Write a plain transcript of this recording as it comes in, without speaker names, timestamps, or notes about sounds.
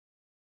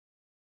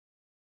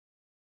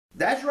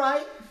That's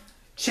right.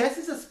 Chess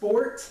is a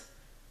sport,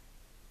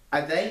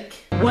 I think.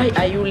 Why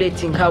are you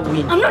letting her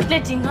win? I'm not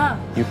letting her.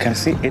 You can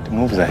see 8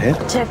 moves ahead.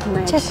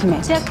 Checkmate.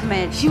 Checkmate.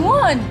 Checkmate. She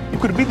won. You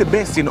could be the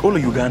best in all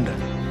of Uganda.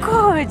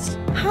 Good.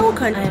 How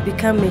can I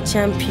become a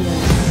champion?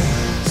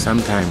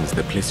 Sometimes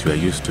the place you are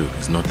used to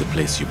is not the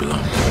place you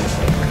belong.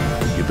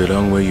 You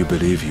belong where you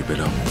believe you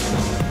belong.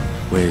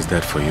 Where is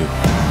that for you?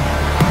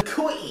 The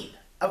Queen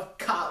of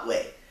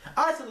Katwe.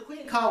 Alright, so The Queen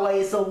of Katwe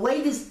is the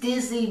latest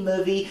Disney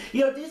movie.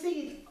 You know,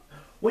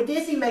 when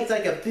Disney makes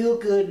like a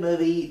feel-good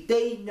movie,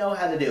 they know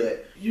how to do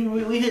it.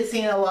 We've been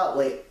seeing a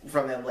lot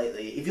from them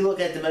lately. If you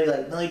look at the movie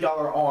like $1 Million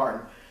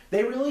Arm,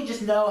 they really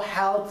just know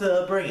how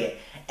to bring it.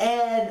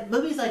 And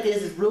movies like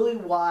this is really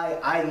why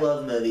I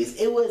love movies.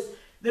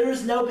 There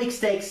was no big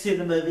stakes to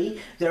the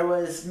movie. There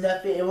was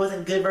nothing. It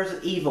wasn't good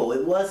versus evil.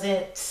 It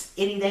wasn't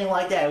anything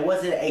like that. It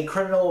wasn't a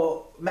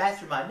criminal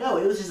mastermind. No,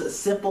 it was just a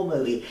simple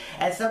movie.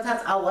 And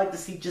sometimes I like to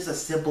see just a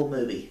simple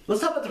movie.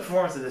 Let's talk about the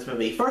performance of this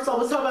movie. First off,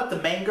 let's talk about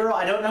the main girl.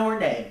 I don't know her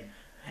name.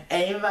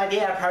 And even if I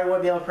did, I probably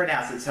wouldn't be able to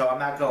pronounce it, so I'm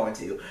not going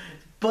to.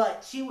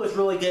 But she was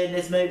really good in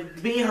this movie.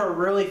 To be her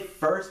really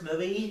first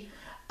movie,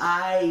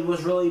 I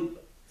was really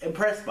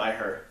impressed by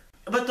her.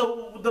 But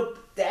the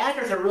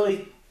actors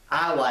that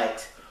I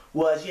liked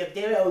was, you have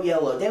David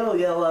Oyelowo. David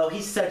Oyelowo,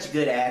 he's such a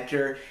good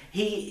actor.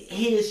 He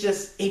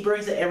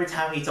brings it every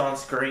time he's on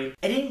screen.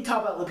 And then you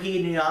talk about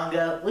Lupita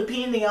Nyong'o.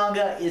 Lupita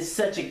Nyong'o is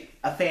such a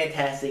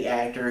fantastic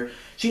actor.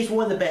 She's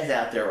one of the best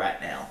out there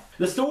right now.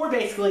 The story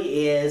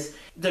basically is,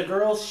 the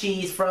girl,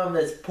 she's from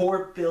this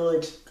poor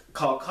village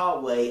called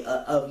Katwe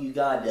of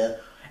Uganda.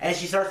 And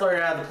she starts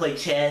learning how to play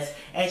chess.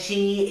 And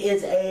she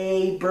is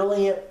a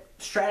brilliant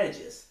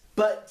strategist.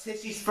 But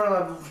since she's from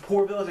a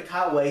poor village of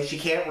Katwe, she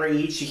can't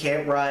read, she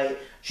can't write,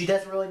 she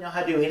doesn't really know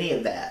how to do any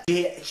of that.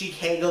 She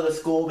can't go to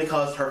school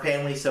because her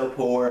family's so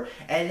poor,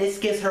 and this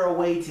gives her a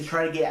way to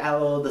try to get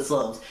out of the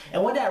slums.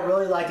 And what I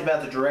really liked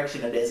about the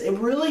direction of this, it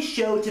really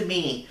showed to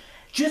me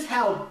just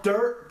how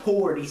dirt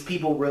poor these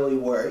people really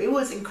were. It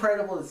was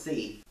incredible to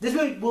see. This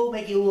movie will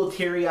make you a little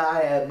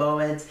teary-eyed at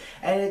moments,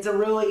 and it's a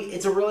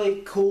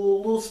really cool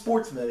little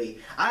sports movie.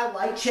 I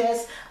like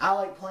chess. I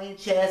like playing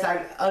chess.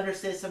 I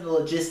understand some of the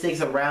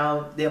logistics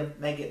around them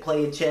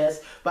playing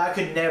chess, but I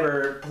could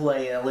never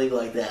play in a league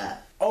like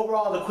that.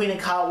 Overall, The Queen of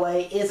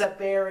Katwe is a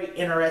very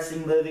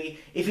interesting movie.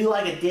 If you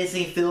like a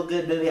Disney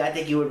feel-good movie, I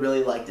think you would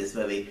really like this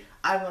movie.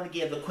 I'm going to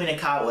give The Queen of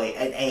Katwe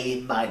an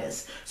A-.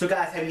 So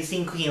guys, have you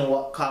seen Queen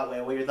of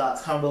Katwe? What are your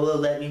thoughts? Comment below,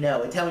 let me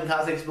know. And tell me in the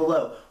comments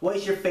below, what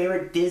is your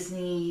favorite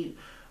Disney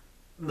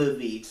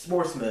movie,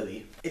 sports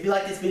movie? If you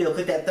like this video,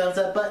 click that thumbs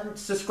up button,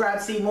 subscribe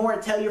to see more,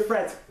 and tell your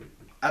friends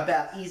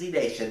about Easy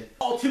Nation.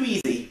 All too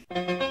easy.